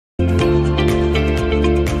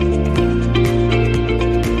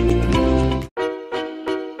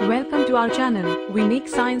our channel. We make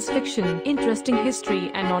science fiction, interesting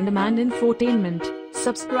history and on-demand infotainment.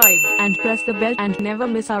 Subscribe and press the bell and never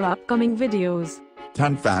miss our upcoming videos.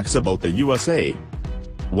 10 Facts about the USA.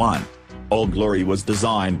 1. Old Glory was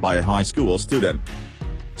designed by a high school student.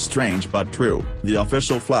 Strange but true, the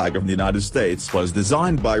official flag of the United States was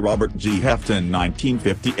designed by Robert G. Heft in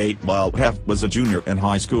 1958 while Heft was a junior in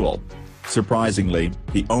high school. Surprisingly,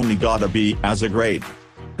 he only got a B as a grade.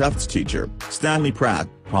 Heft's teacher, Stanley Pratt,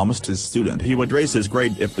 promised his student he would raise his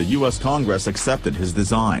grade if the U.S. Congress accepted his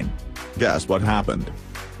design. Guess what happened?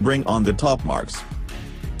 Bring on the top marks.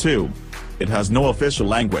 2. It has no official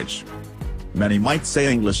language. Many might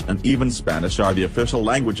say English and even Spanish are the official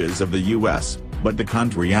languages of the U.S., but the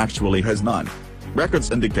country actually has none. Records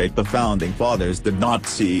indicate the Founding Fathers did not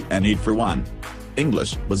see a need for one.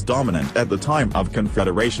 English was dominant at the time of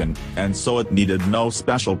Confederation, and so it needed no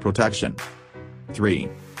special protection. 3.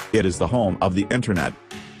 It is the home of the Internet.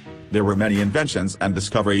 There were many inventions and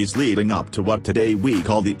discoveries leading up to what today we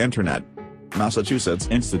call the Internet. Massachusetts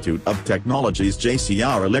Institute of Technology's J.C.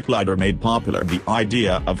 Licklider made popular the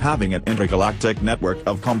idea of having an intergalactic network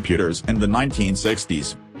of computers in the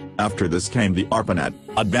 1960s. After this came the ARPANET,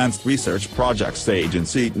 Advanced Research Projects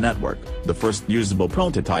Agency Network, the first usable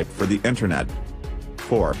prototype for the Internet.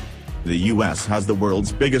 4. The U.S. has the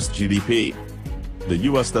world's biggest GDP. The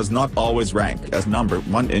U.S. does not always rank as number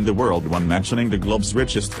 1 in the world when mentioning the globe's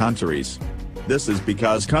richest countries. This is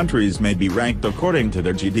because countries may be ranked according to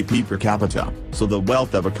their GDP per capita, so the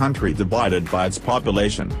wealth of a country divided by its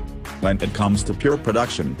population. When it comes to pure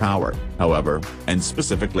production power, however, and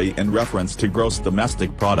specifically in reference to gross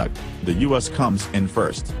domestic product, the U.S. comes in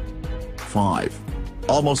first. 5.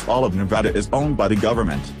 Almost all of Nevada is owned by the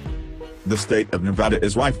government. The state of Nevada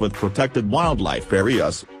is rife with protected wildlife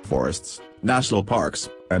areas, forests, national parks,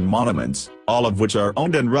 and monuments, all of which are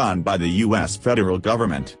owned and run by the U.S. federal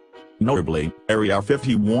government. Notably, Area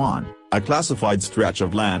 51, a classified stretch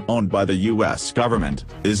of land owned by the U.S. government,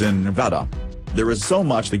 is in Nevada. There is so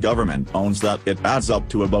much the government owns that it adds up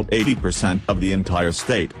to about 80% of the entire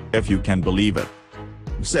state, if you can believe it.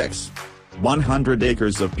 6. 100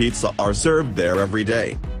 acres of pizza are served there every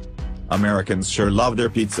day. Americans sure love their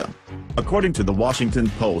pizza. According to the Washington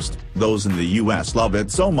Post, those in the U.S. love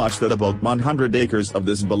it so much that about 100 acres of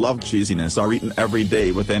this beloved cheesiness are eaten every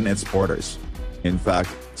day within its borders. In fact,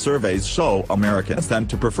 surveys show Americans tend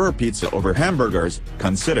to prefer pizza over hamburgers,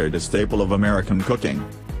 considered a staple of American cooking.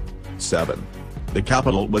 7. The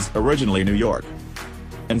capital was originally New York.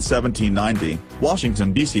 In 1790,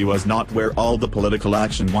 Washington, D.C. was not where all the political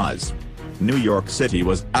action was. New York City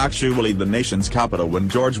was actually the nation's capital when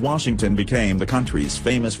George Washington became the country's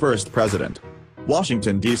famous first president.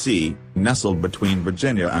 Washington, D.C., nestled between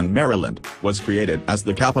Virginia and Maryland, was created as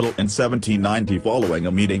the capital in 1790 following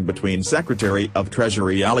a meeting between Secretary of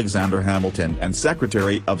Treasury Alexander Hamilton and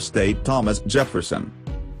Secretary of State Thomas Jefferson.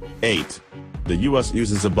 8. The U.S.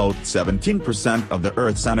 uses about 17% of the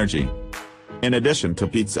Earth's energy. In addition to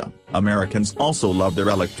pizza, Americans also love their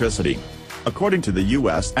electricity. According to the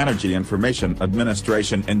U.S. Energy Information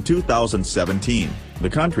Administration in 2017, the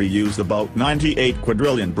country used about 98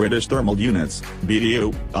 quadrillion British thermal units,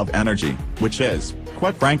 BTU, of energy, which is,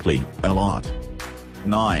 quite frankly, a lot.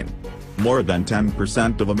 9. More than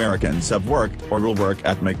 10% of Americans have worked or will work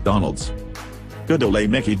at McDonald's. Good ole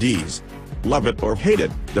Mickey D's. Love it or hate it,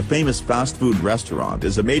 the famous fast food restaurant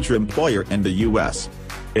is a major employer in the U.S.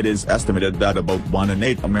 It is estimated that about 1 in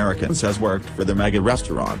 8 Americans has worked for the mega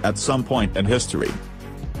restaurant at some point in history.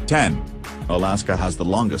 10. Alaska has the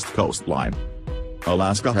longest coastline.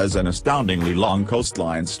 Alaska has an astoundingly long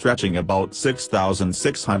coastline stretching about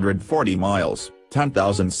 6,640 miles,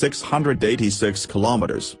 10,686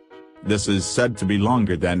 kilometers. This is said to be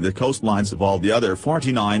longer than the coastlines of all the other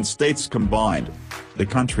 49 states combined. The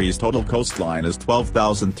country's total coastline is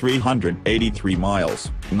 12,383 miles,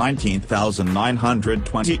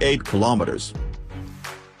 19,928 kilometers.